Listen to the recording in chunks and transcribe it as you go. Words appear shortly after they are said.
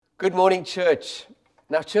Good morning, church.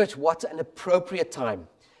 Now, church, what an appropriate time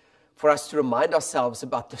for us to remind ourselves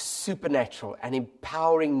about the supernatural and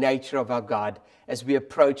empowering nature of our God as we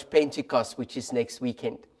approach Pentecost, which is next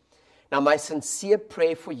weekend. Now, my sincere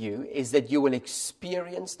prayer for you is that you will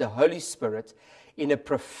experience the Holy Spirit in a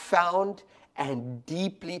profound and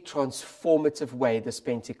deeply transformative way this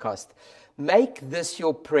Pentecost. Make this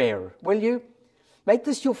your prayer, will you? Make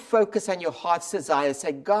this your focus and your heart's desire.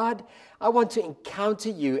 Say, God, I want to encounter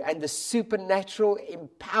you and the supernatural,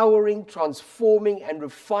 empowering, transforming, and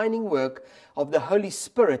refining work of the Holy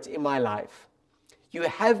Spirit in my life. You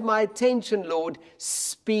have my attention, Lord.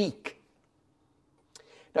 Speak.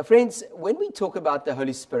 Now, friends, when we talk about the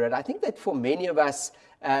Holy Spirit, I think that for many of us,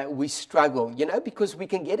 we struggle, because we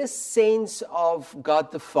can get a sense of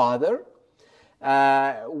God the Father.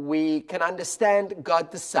 We can understand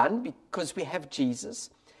God the Son because we have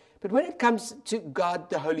Jesus. But when it comes to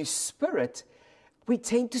God the Holy Spirit, we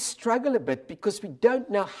tend to struggle a bit because we don't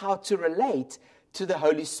know how to relate to the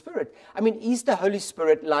Holy Spirit. I mean, is the Holy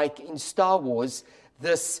Spirit like in Star Wars,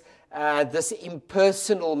 this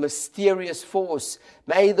impersonal, mysterious force?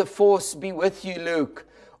 May the Force be with you, Luke.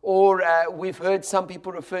 Or we've heard some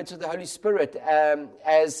people refer to the Holy Spirit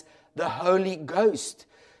as the Holy Ghost.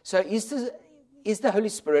 So is the Holy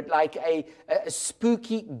Spirit like a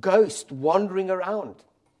spooky ghost wandering around?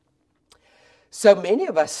 So many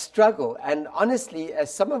of us struggle, and honestly,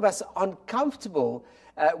 some of us are uncomfortable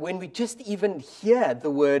when we just even hear the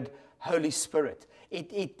word Holy Spirit.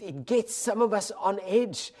 It gets some of us on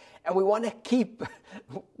edge, and we want to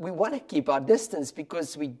keep our distance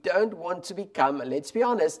because we don't want to become, let's be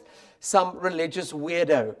honest, some religious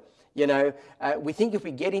weirdo. We think if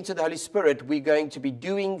we get into the Holy Spirit, we're going to be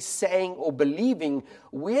doing, saying, or believing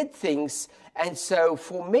weird things. And so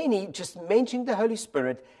for many, just mentioning the Holy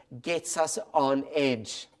Spirit gets us on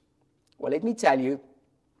edge. Well, let me tell you,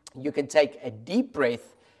 you can take a deep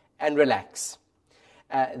breath and relax.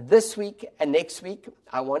 This week and next week,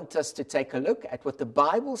 I want us to take a look at what the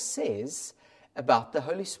Bible says about the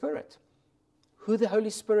Holy Spirit, who the Holy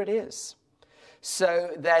Spirit is.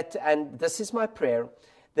 So that, and this is my prayer,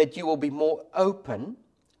 that you will be more open,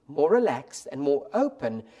 more relaxed, and more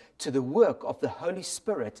open to the work of the Holy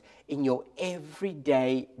Spirit in your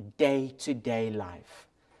everyday, day-to-day life.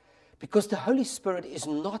 Because the Holy Spirit is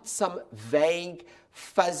not some vague,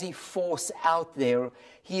 fuzzy force out there.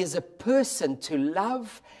 He is a person to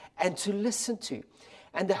love and to listen to.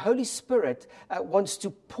 And the Holy Spirit wants to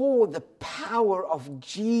pour the power of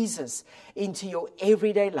Jesus into your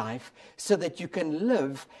everyday life so that you can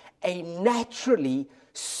live a naturally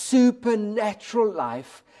supernatural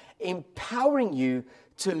life, empowering you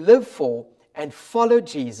to live for and follow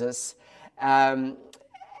Jesus, and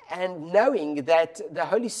knowing that the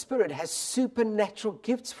Holy Spirit has supernatural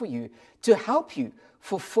gifts for you to help you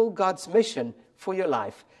fulfill God's mission for your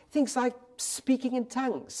life. Things like speaking in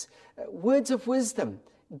tongues, words of wisdom,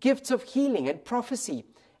 gifts of healing and prophecy.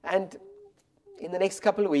 And in the next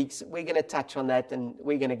couple of weeks, we're going to touch on that and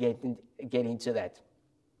we're going to get into that.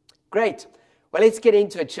 Great. Well, let's get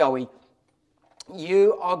into it, shall we?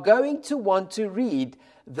 You are going to want to read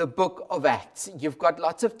the book of Acts. You've got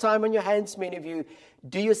lots of time on your hands, many of you.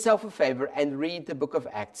 Do yourself a favor and read the book of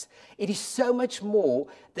Acts. It is so much more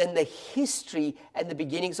than the history and the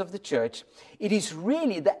beginnings of the church. It is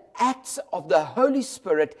really the acts of the Holy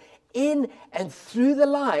Spirit in and through the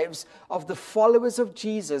lives of the followers of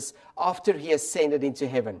Jesus after he ascended into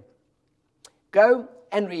heaven. Go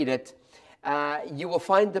and read it. You will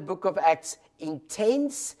find the book of Acts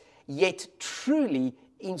intense, yet truly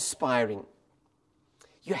inspiring.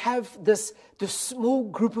 You have this small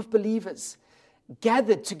group of believers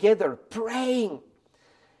gathered together, praying.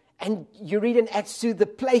 And you read in Acts 2, the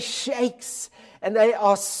place shakes, and they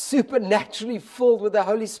are supernaturally filled with the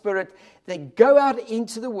Holy Spirit. They go out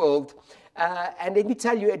into the world, and let me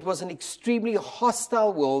tell you, it was an extremely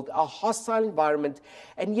hostile world, a hostile environment,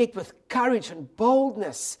 and yet with courage and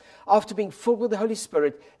boldness, after being filled with the Holy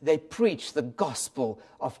Spirit, they preached the gospel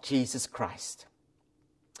of Jesus Christ.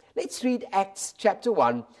 Let's read Acts chapter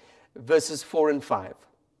 1, verses 4 and 5.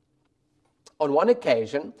 On one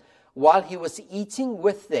occasion, while he was eating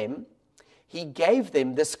with them, he gave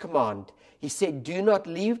them this command. He said, "Do not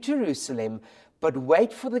leave Jerusalem, but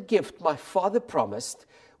wait for the gift my Father promised,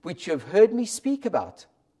 which you have heard me speak about.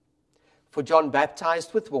 For John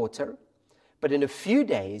baptized with water, but in a few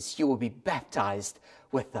days you will be baptized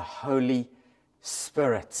with the Holy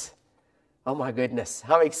Spirit." Oh my goodness,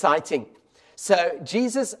 how exciting. So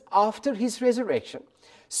Jesus, after his resurrection,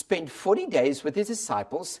 spent 40 days with his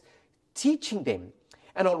disciples, teaching them.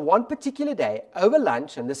 And on one particular day, over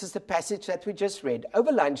lunch, and this is the passage that we just read,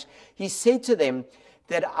 over lunch, he said to them,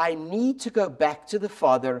 that I need to go back to the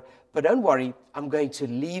Father, but don't worry, I'm going to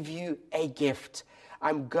leave you a gift.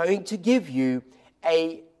 I'm going to give you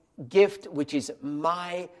a gift which is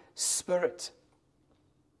my Spirit,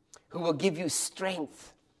 who will give you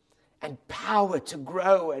strength and power to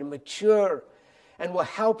grow and mature, and will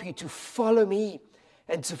help you to follow me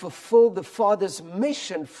and to fulfill the Father's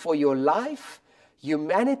mission for your life,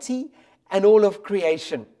 humanity, and all of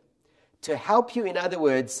creation. To help you, in other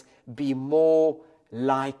words, be more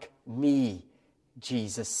like me,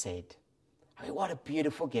 Jesus said. I mean, what a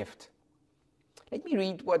beautiful gift. Let me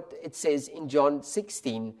read what it says in John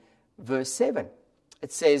 16, verse 7.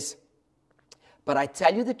 It says, "But I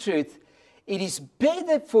tell you the truth, it is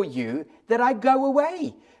better for you that I go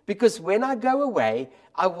away, because when I go away,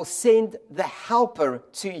 I will send the Helper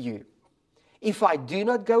to you. If I do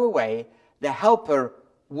not go away, the Helper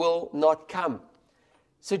will not come."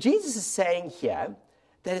 So Jesus is saying here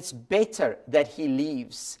that it's better that he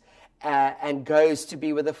leaves and goes to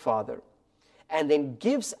be with the Father, and then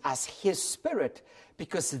gives us his Spirit,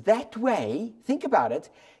 because that way, think about it,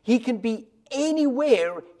 he can be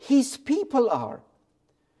anywhere his people are.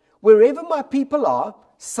 Wherever my people are,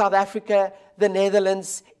 South Africa, the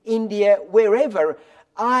Netherlands, India, wherever,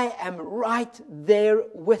 I am right there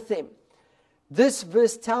with them. This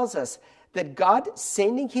verse tells us that God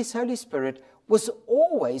sending his Holy Spirit was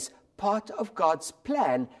always part of God's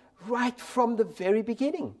plan right from the very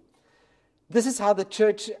beginning. This is how the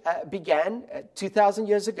church began 2,000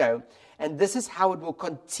 years ago, and this is how it will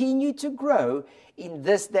continue to grow in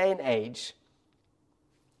this day and age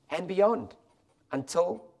and beyond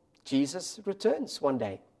until Jesus returns one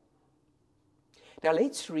day. Now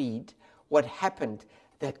let's read what happened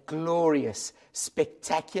that glorious,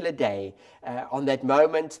 spectacular day, on that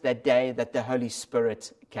moment, that day that the Holy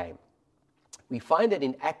Spirit came. We find it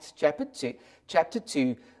in Acts chapter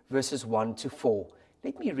 2, verses 1 to 4.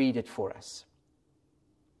 Let me read it for us.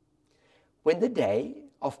 When the day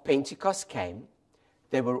of Pentecost came,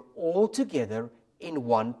 they were all together in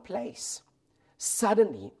one place.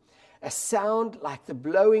 Suddenly, a sound like the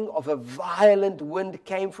blowing of a violent wind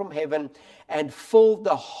came from heaven and filled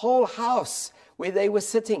the whole house where they were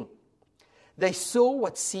sitting. They saw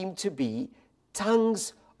what seemed to be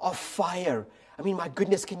tongues of fire. I mean, my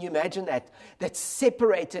goodness, can you imagine that? That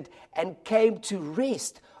separated and came to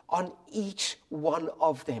rest on each one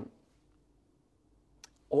of them.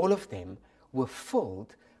 All of them were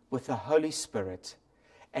filled with the Holy Spirit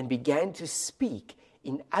and began to speak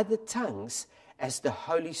in other tongues as the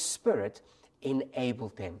Holy Spirit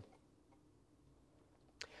enabled them.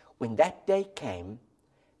 When that day came,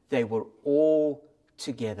 they were all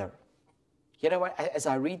together. You know what? As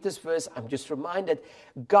I read this verse, I'm just reminded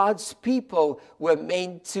God's people were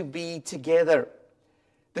meant to be together.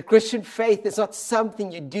 The Christian faith is not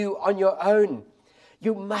something you do on your own.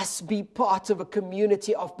 You must be part of a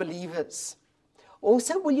community of believers.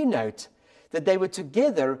 Also, will you note that they were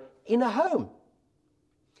together in a home?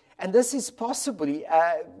 And this is possibly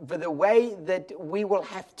the way that we will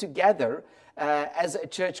have to gather as a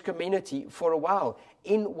church community for a while,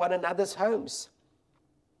 in one another's homes,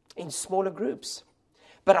 in smaller groups.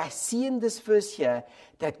 But I see in this verse here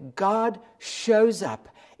that God shows up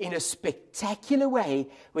in a spectacular way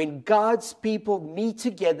when God's people meet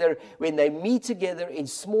together, when they meet together in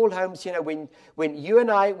small homes. You know, when you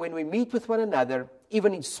and I, when we meet with one another,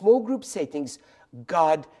 even in small group settings,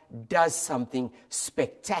 God does something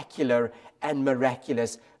spectacular and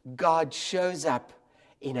miraculous. God shows up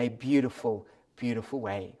in a beautiful, beautiful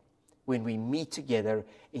way when we meet together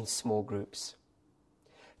in small groups.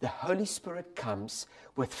 The Holy Spirit comes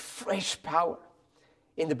with fresh power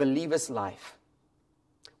in the believer's life.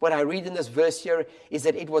 What I read in this verse here is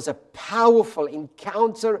that it was a powerful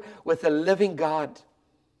encounter with the living God.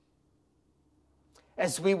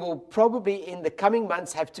 As we will probably in the coming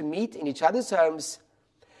months have to meet in each other's homes,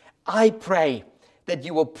 I pray that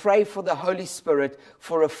you will pray for the Holy Spirit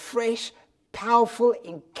for a fresh, powerful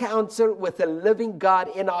encounter with the living God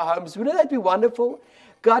in our homes. Wouldn't that be wonderful?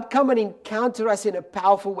 God, come and encounter us in a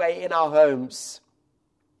powerful way in our homes.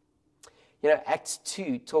 You know, Acts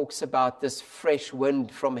 2 talks about this fresh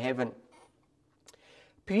wind from heaven.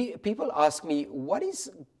 People ask me, what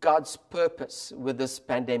is God's purpose with this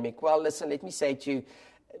pandemic? Well, listen, let me say to you,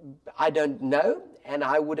 I don't know, and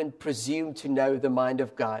I wouldn't presume to know the mind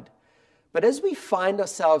of God. But as we find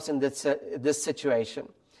ourselves in this situation,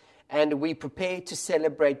 and we prepare to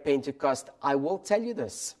celebrate Pentecost, I will tell you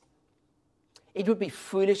this. It would be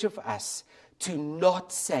foolish of us to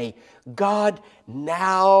not say, God,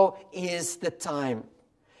 now is the time.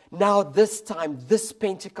 Now this time, this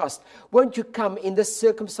Pentecost, won't you come in this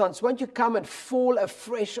circumstance? Won't you come and fall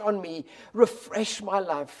afresh on me? Refresh my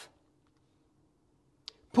life.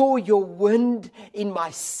 Pour your wind in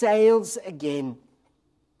my sails again.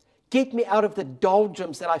 Get me out of the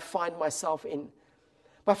doldrums that I find myself in.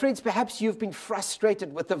 My friends, perhaps you've been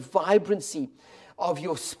frustrated with the vibrancy of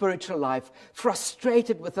your spiritual life,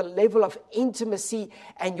 frustrated with the level of intimacy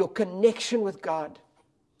and your connection with God.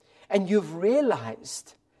 And you've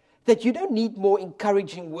realized that you don't need more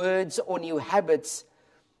encouraging words or new habits.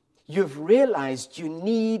 You've realized you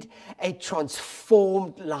need a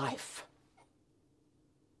transformed life.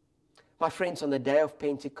 My friends, on the day of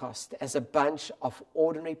Pentecost, as a bunch of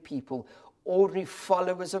ordinary people, ordinary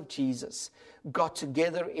followers of Jesus, got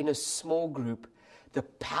together in a small group, the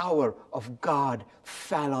power of God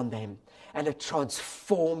fell on them and it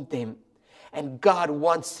transformed them. And God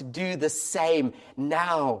wants to do the same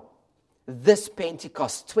now, this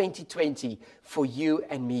Pentecost 2020, for you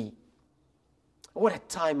and me. What a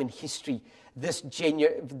time in history this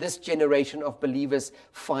generation of believers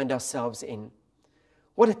find ourselves in.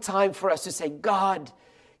 What a time for us to say, God,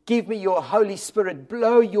 give me your Holy Spirit,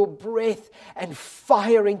 blow your breath and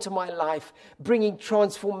fire into my life, bringing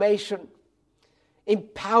transformation,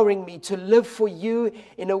 empowering me to live for you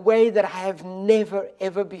in a way that I have never,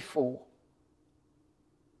 ever before.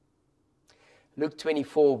 Luke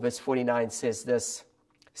 24, verse 49 says this,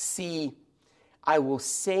 "See, I will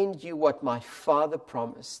send you what my Father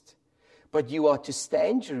promised, but you are to stay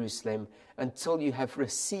in Jerusalem until you have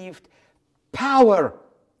received power,"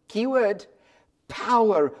 keyword,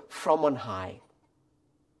 power from on high.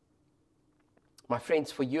 My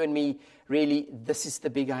friends, for you and me, really, this is the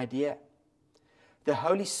big idea. The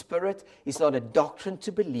Holy Spirit is not a doctrine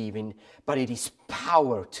to believe in, but it is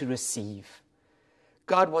power to receive.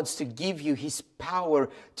 God wants to give you His power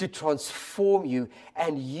to transform you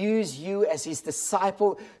and use you as His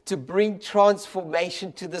disciple to bring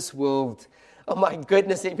transformation to this world. Oh my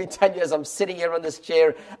goodness, let me tell you, as I'm sitting here on this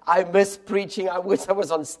chair, I miss preaching. I wish I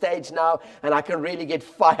was on stage now and I can really get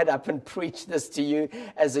fired up and preach this to you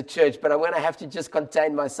as a church. But I'm going to have to just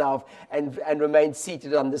contain myself and remain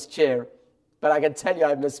seated on this chair. But I can tell you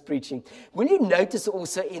I miss preaching. Will you notice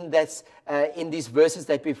also in these verses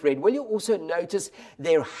that we've read, will you also notice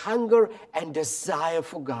their hunger and desire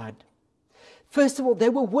for God? First of all, they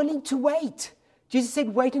were willing to wait. Jesus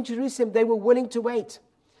said, wait in Jerusalem. They were willing to wait.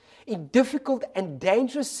 In difficult and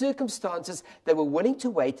dangerous circumstances, they were willing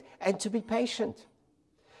to wait and to be patient.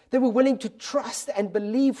 They were willing to trust and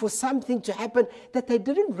believe for something to happen that they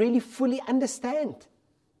didn't really fully understand.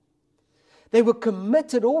 They were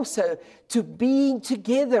committed also to being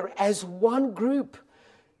together as one group.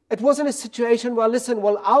 It wasn't a situation where, listen,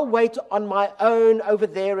 well, I'll wait on my own over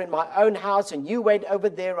there in my own house and you wait over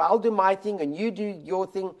there. I'll do my thing and you do your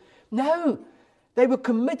thing. No, they were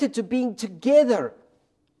committed to being together,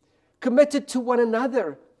 committed to one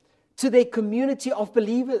another, to their community of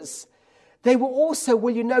believers. They were also,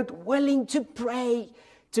 will you note, willing to pray,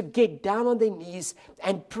 to get down on their knees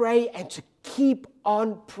and pray and to keep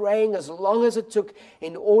on praying as long as it took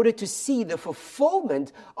in order to see the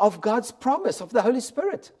fulfillment of God's promise of the Holy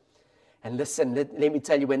Spirit. And listen, let me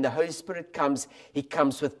tell you, when the Holy Spirit comes, He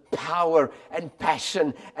comes with power and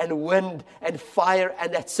passion and wind and fire.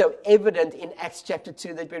 And that's so evident in Acts chapter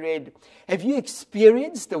 2 that we read. Have you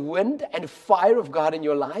experienced the wind and fire of God in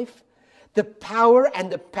your life? The power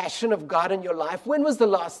and the passion of God in your life? When was the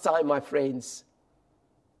last time, my friends?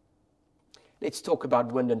 Let's talk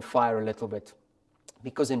about wind and fire a little bit.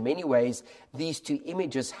 Because in many ways, these two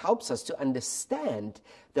images helps us to understand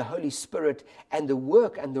the Holy Spirit and the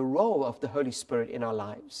work and the role of the Holy Spirit in our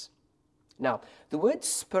lives. Now, the word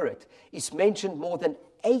Spirit is mentioned more than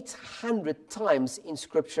 800 times in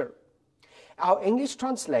Scripture. Our English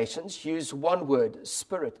translations use one word,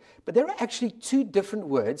 Spirit, but there are actually two different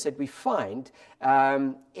words that we find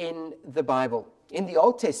in the Bible. In the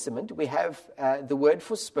Old Testament, we have the word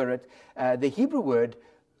for Spirit, the Hebrew word,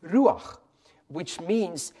 ruach, which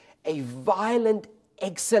means a violent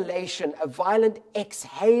exhalation, a violent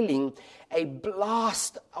exhaling, a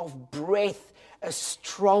blast of breath, a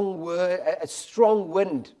strong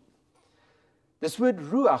wind. This word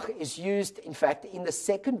ruach is used, in fact, in the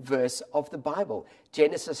second verse of the Bible,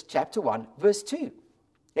 Genesis chapter 1, verse 2.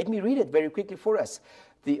 Let me read it very quickly for us.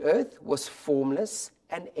 The earth was formless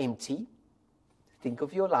and empty. Think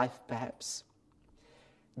of your life, perhaps.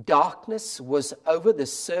 Darkness was over the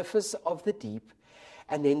surface of the deep,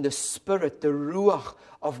 and then the Spirit, the Ruach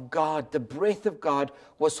of God, the breath of God,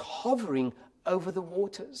 was hovering over the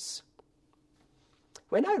waters.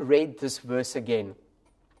 When I read this verse again,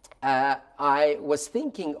 I was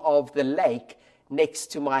thinking of the lake next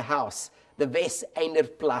to my house, the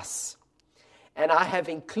Wes-Einerplas. And I have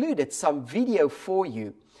included some video for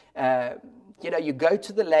you. You go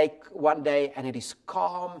to the lake one day and it is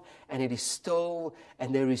calm and it is still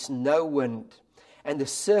and there is no wind. And the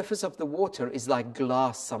surface of the water is like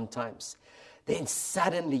glass sometimes. Then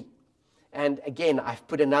suddenly, and again, I've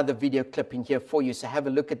put another video clip in here for you, so have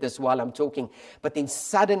a look at this while I'm talking. But then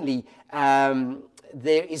suddenly,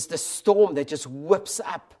 there is the storm that just whips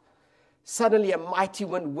up. Suddenly a mighty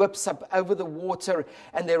wind whips up over the water,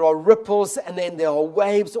 and there are ripples, and then there are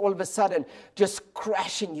waves all of a sudden just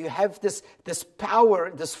crashing. You have this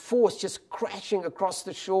power, this force just crashing across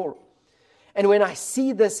the shore. And when I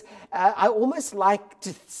see this, I almost like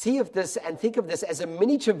to see of this and think of this as a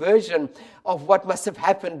miniature version of what must have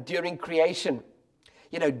happened during creation.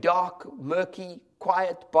 Dark, murky,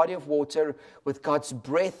 quiet body of water with God's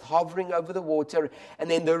breath hovering over the water.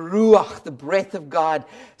 And then the Ruach, the breath of God,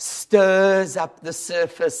 stirs up the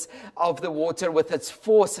surface of the water with its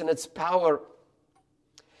force and its power.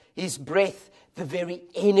 His breath, the very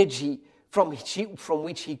energy from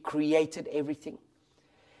which He created everything.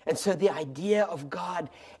 And so the idea of God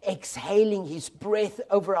exhaling His breath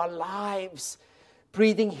over our lives,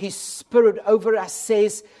 breathing His Spirit over us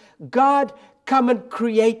says, God, come and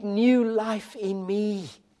create new life in me.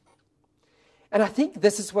 And I think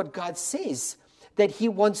this is what God says that He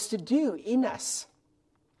wants to do in us.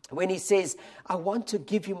 When He says, I want to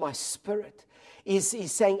give you my Spirit,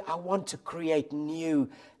 He's saying, I want to create new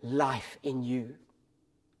life in you.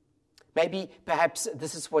 Maybe, perhaps,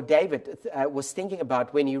 this is what David was thinking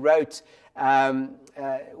about when he wrote,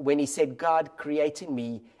 when he said, God, create in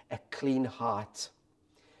me a clean heart.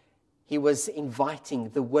 He was inviting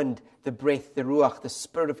the wind, the breath, the Ruach, the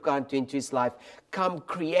Spirit of God into his life. Come,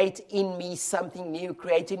 create in me something new.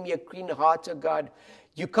 Create in me a clean heart, oh God.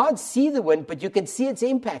 You can't see the wind, but you can see its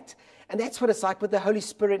impact. And that's what it's like with the Holy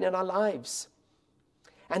Spirit in our lives.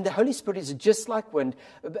 And the Holy Spirit is just like wind.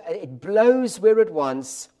 It blows where it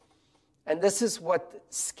wants. And this is what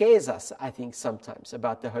scares us, I think, sometimes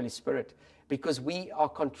about the Holy Spirit. Because we are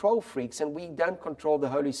control freaks and we don't control the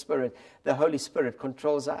Holy Spirit. The Holy Spirit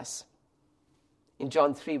controls us. In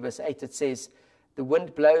John 3 verse 8 it says, the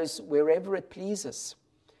wind blows wherever it pleases.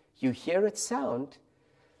 You hear its sound,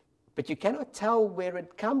 but you cannot tell where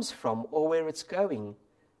it comes from or where it's going.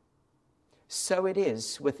 So it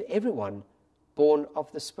is with everyone born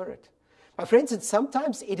of the Spirit. My friends, and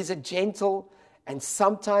sometimes it is a gentle and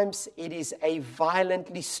sometimes it is a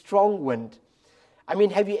violently strong wind. I mean,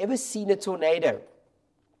 have you ever seen a tornado?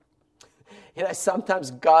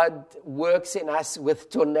 Sometimes God works in us with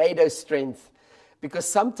tornado strength because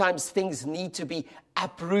sometimes things need to be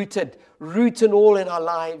uprooted, root and all in our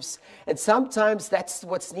lives. And sometimes that's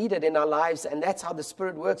what's needed in our lives, and that's how the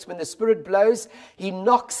Spirit works. When the Spirit blows, He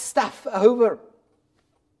knocks stuff over.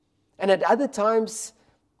 And at other times,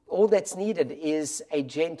 all that's needed is a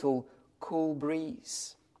gentle, cool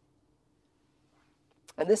breeze.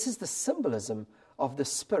 And this is the symbolism of the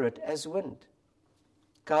Spirit as wind.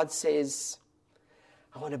 God says,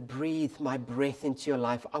 I want to breathe my breath into your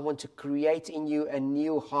life. I want to create in you a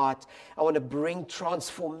new heart. I want to bring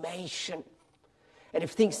transformation. And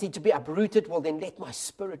if things need to be uprooted, well, then let my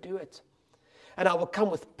Spirit do it. And I will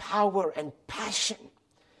come with power and passion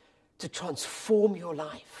to transform your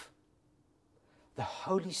life. The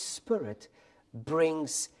Holy Spirit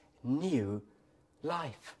brings new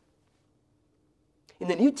life. In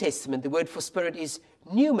the New Testament, the word for Spirit is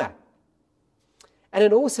pneuma. And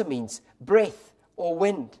it also means breath or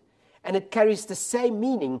wind. And it carries the same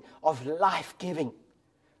meaning of life-giving.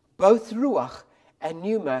 Both ruach and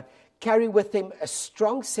pneuma carry with them a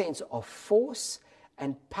strong sense of force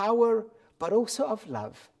and power, but also of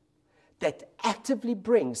love, that actively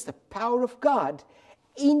brings the power of God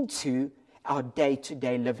into our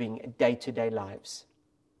day-to-day living, day-to-day lives.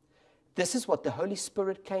 This is what the Holy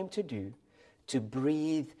Spirit came to do, to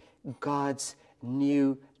breathe God's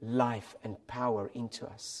new life and power into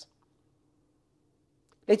us.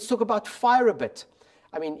 Let's talk about fire a bit.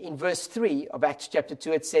 I mean, in verse 3 of Acts chapter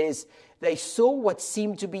 2, it says, they saw what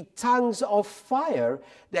seemed to be tongues of fire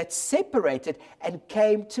that separated and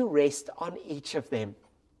came to rest on each of them.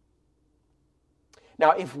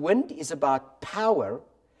 Now, if wind is about power,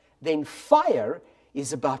 then fire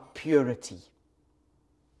is about purity.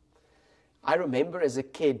 I remember as a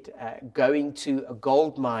kid going to a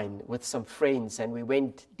gold mine with some friends, and we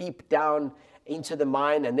went deep down into the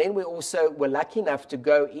mine, and then we also were lucky enough to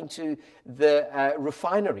go into the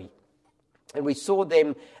refinery. And we saw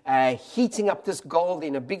them heating up this gold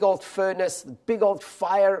in a big old furnace, big old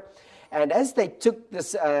fire, And as they took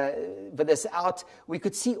this out, we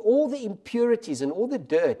could see all the impurities and all the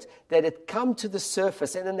dirt that had come to the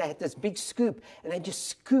surface. And then they had this big scoop, and they just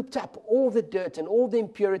scooped up all the dirt and all the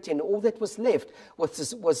impurity, and all that was left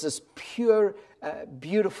was this pure,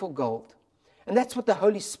 beautiful gold. And that's what the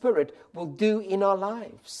Holy Spirit will do in our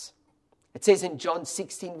lives. It says in John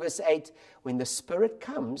 16, verse 8, when the Spirit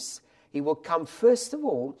comes, He will come, first of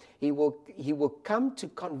all, He will come to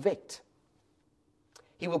convict.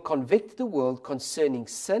 He will convict the world concerning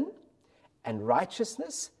sin and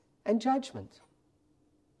righteousness and judgment.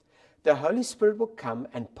 The Holy Spirit will come,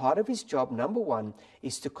 and part of His job, number one,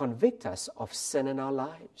 is to convict us of sin in our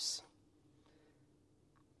lives.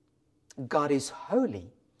 God is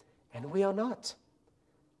holy, and we are not.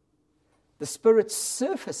 The Spirit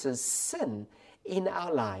surfaces sin in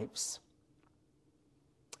our lives.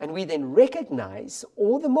 And we then recognize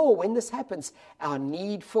all the more when this happens, our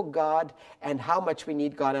need for God and how much we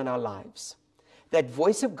need God in our lives. That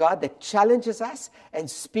voice of God that challenges us and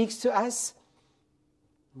speaks to us,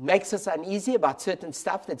 makes us uneasy about certain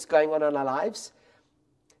stuff that's going on in our lives.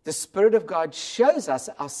 The Spirit of God shows us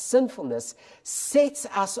our sinfulness, sets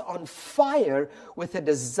us on fire with a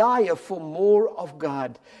desire for more of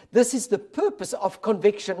God. This is the purpose of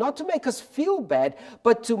conviction, not to make us feel bad,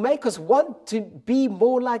 but to make us want to be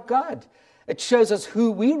more like God. It shows us who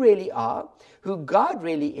we really are, who God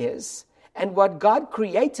really is, and what God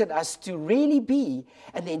created us to really be,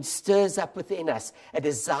 and then stirs up within us a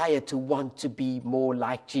desire to want to be more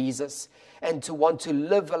like Jesus and to want to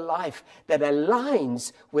live a life that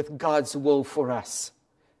aligns with God's will for us.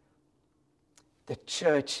 The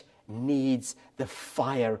church needs the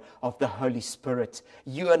fire of the Holy Spirit.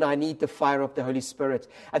 You and I need the fire of the Holy Spirit.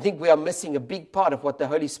 I think we are missing a big part of what the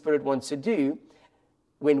Holy Spirit wants to do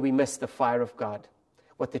when we miss the fire of God.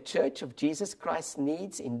 What the Church of Jesus Christ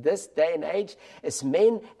needs in this day and age is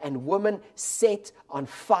men and women set on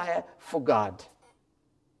fire for God.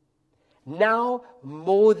 Now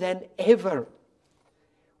more than ever,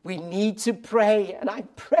 we need to pray, and I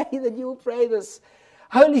pray that you will pray this.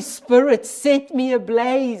 Holy Spirit, set me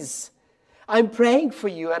ablaze. I'm praying for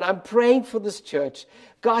you, and I'm praying for this church.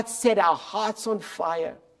 God, set our hearts on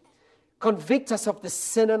fire. Convict us of the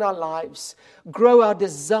sin in our lives. Grow our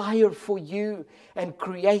desire for you and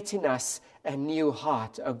create in us a new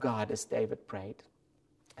heart, oh God, as David prayed.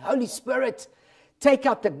 Holy Spirit, take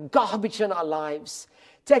out the garbage in our lives.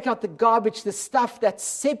 Take out the garbage, the stuff that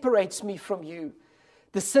separates me from you.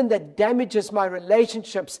 The sin that damages my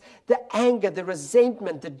relationships, the anger, the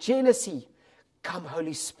resentment, the jealousy. Come,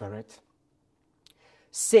 Holy Spirit.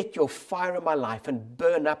 Set your fire in my life and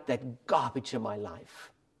burn up that garbage in my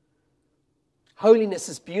life. Holiness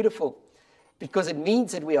is beautiful because it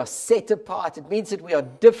means that we are set apart. It means that we are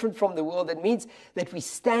different from the world. It means that we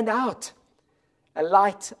stand out, a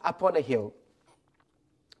light up on a hill.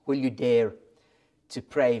 Will you dare to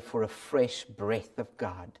pray for a fresh breath of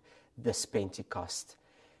God this Pentecost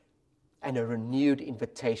and a renewed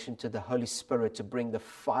invitation to the Holy Spirit to bring the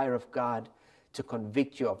fire of God to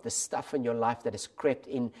convict you of the stuff in your life that has crept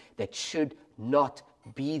in that should not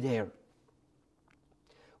be there?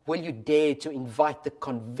 Will you dare to invite the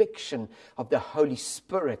conviction of the Holy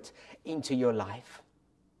Spirit into your life?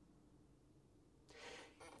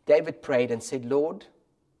 David prayed and said, Lord,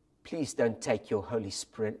 please don't take your Holy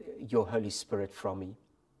Spirit from me.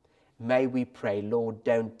 May we pray, Lord,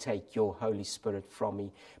 don't take your Holy Spirit from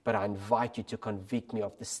me, but I invite you to convict me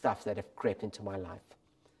of the stuff that have crept into my life.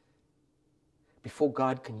 Before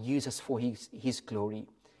God can use us for His glory,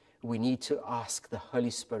 we need to ask the Holy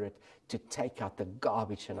Spirit to take out the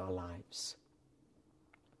garbage in our lives.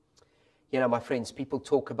 You know, my friends, people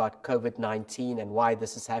talk about COVID-19 and why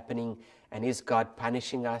this is happening, and is God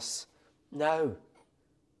punishing us? No.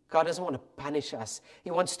 God doesn't want to punish us.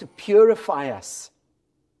 He wants to purify us.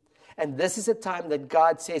 And this is a time that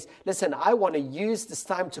God says, listen, I want to use this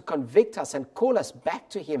time to convict us and call us back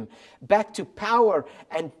to Him, back to power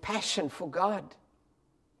and passion for God.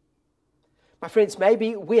 My friends,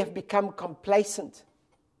 maybe we have become complacent.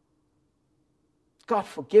 God,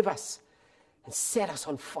 forgive us and set us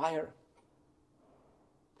on fire.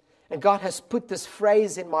 And God has put this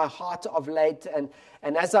phrase in my heart of late, and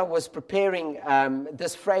as I was preparing,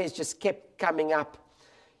 this phrase just kept coming up.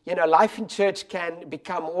 You know, life in church can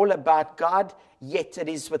become all about God, yet it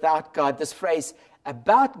is without God. This phrase,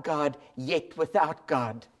 about God, yet without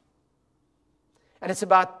God. And it's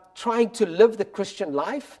about trying to live the Christian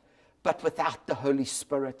life, but without the Holy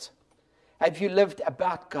Spirit. Have you lived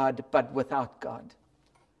about God, but without God?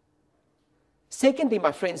 Secondly,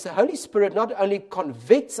 my friends, the Holy Spirit not only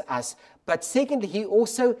convicts us, but secondly, He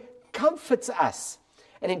also comforts us.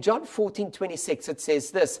 And in John 14:26, it says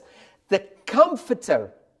this, the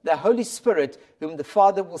Comforter, the Holy Spirit, whom the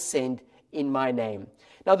Father will send in my name.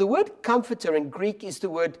 Now, the word comforter in Greek is the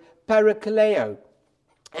word parakaleo,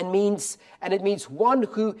 and it means one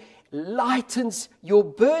who lightens your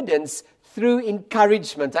burdens through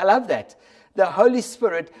encouragement. I love that. The Holy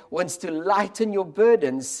Spirit wants to lighten your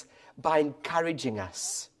burdens by encouraging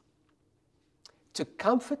us. To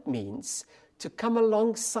comfort means to come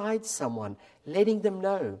alongside someone, letting them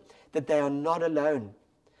know that they are not alone.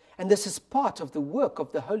 And this is part of the work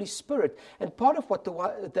of the Holy Spirit and part of what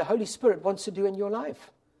the Holy Spirit wants to do in your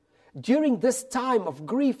life. During this time of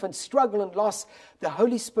grief and struggle and loss, the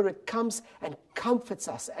Holy Spirit comes and comforts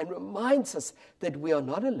us and reminds us that we are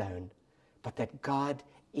not alone, but that God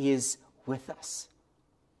is with us.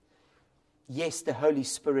 Yes, the Holy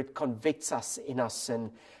Spirit convicts us in our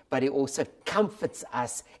sin, but He also comforts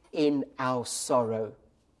us in our sorrow.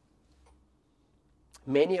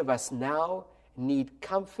 Many of us now need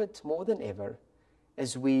comfort more than ever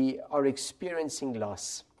as we are experiencing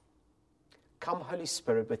loss. Come, Holy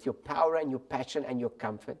Spirit, with your power and your passion and your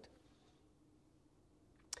comfort.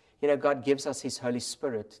 You know, God gives us His Holy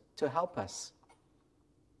Spirit to help us.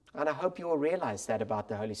 And I hope you will realize that about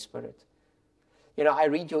the Holy Spirit. You know, I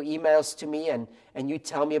read your emails to me and you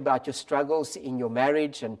tell me about your struggles in your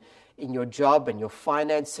marriage and in your job and your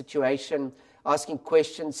finance situation, asking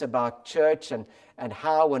questions about church and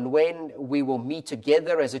how and when we will meet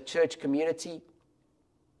together as a church community.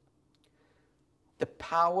 The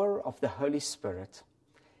power of the Holy Spirit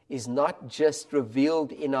is not just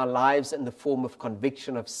revealed in our lives in the form of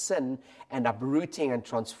conviction of sin and uprooting and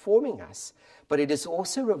transforming us, but it is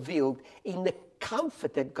also revealed in the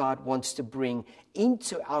comfort that God wants to bring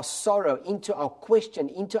into our sorrow, into our question,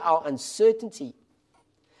 into our uncertainty.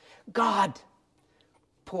 God,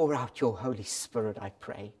 pour out your Holy Spirit, I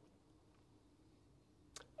pray.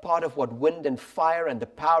 Part of what wind and fire and the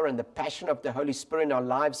power and the passion of the Holy Spirit in our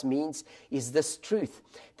lives means is this truth,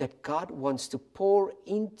 that God wants to pour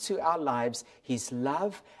into our lives His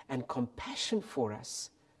love and compassion for us.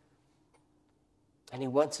 And He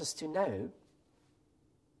wants us to know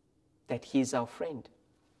that He is our friend,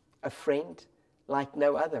 a friend like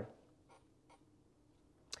no other.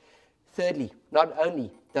 Thirdly, not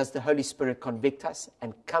only does the Holy Spirit convict us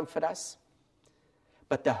and comfort us,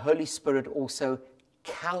 but the Holy Spirit also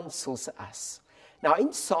counsels us. Now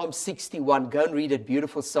in Psalm 61, go and read it,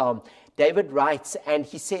 beautiful psalm, David writes and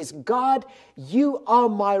he says, God, you are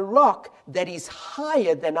my rock that is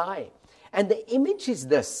higher than I. And the image is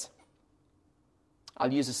this.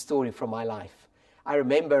 I'll use a story from my life. I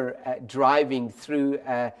remember driving through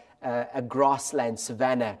a grassland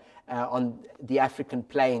savanna on the African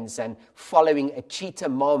plains and following a cheetah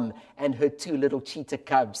mom and her two little cheetah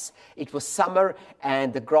cubs. It was summer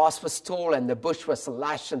and the grass was tall and the bush was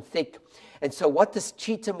lush and thick. And so what this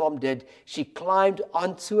cheetah mom did, she climbed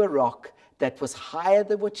onto a rock that was higher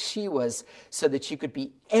than what she was so that she could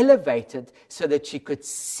be elevated, so that she could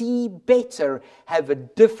see better, have a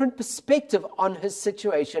different perspective on her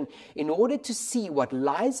situation in order to see what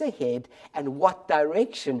lies ahead and what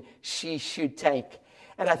direction she should take.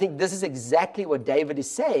 And I think this is exactly what David is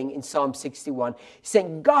saying in Psalm 61. He's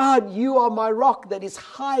saying, God, you are my rock that is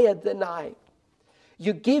higher than I.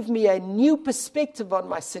 You give me a new perspective on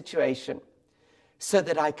my situation so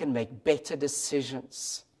that I can make better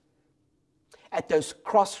decisions at those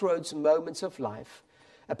crossroads moments of life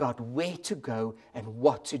about where to go and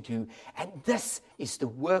what to do. And this is the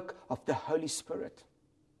work of the Holy Spirit,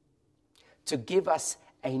 to give us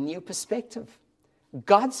a new perspective,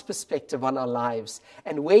 God's perspective on our lives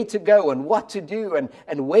and where to go and what to do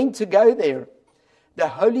and when to go there. The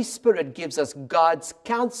Holy Spirit gives us God's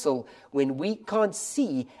counsel when we can't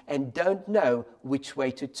see and don't know which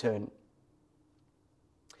way to turn.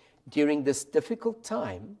 During this difficult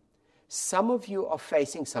time, some of you are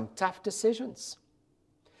facing some tough decisions.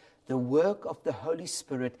 The work of the Holy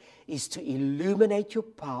Spirit is to illuminate your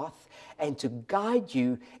path and to guide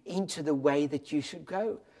you into the way that you should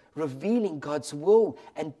go, revealing God's will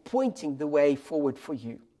and pointing the way forward for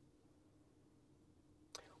you.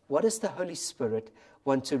 What does the Holy Spirit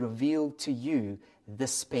want to reveal to you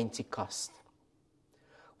this Pentecost?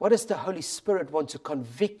 What does the Holy Spirit want to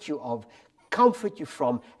convict you of, comfort you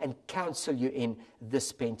from, and counsel you in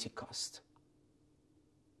this Pentecost?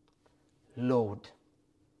 Lord,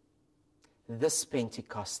 this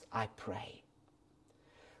Pentecost, I pray,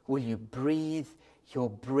 will you breathe your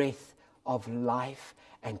breath of life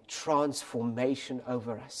and transformation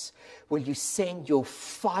over us? Will you send your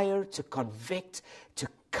fire to convict, to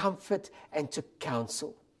comfort, and to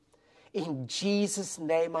counsel? In Jesus'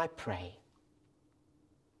 name I pray.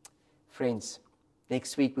 Friends,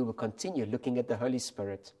 next week we will continue looking at the Holy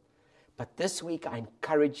Spirit. But this week, I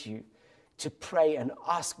encourage you to pray and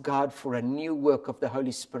ask God for a new work of the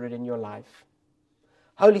Holy Spirit in your life.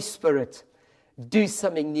 Holy Spirit, do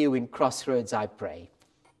something new in Crossroads, I pray.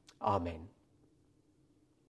 Amen.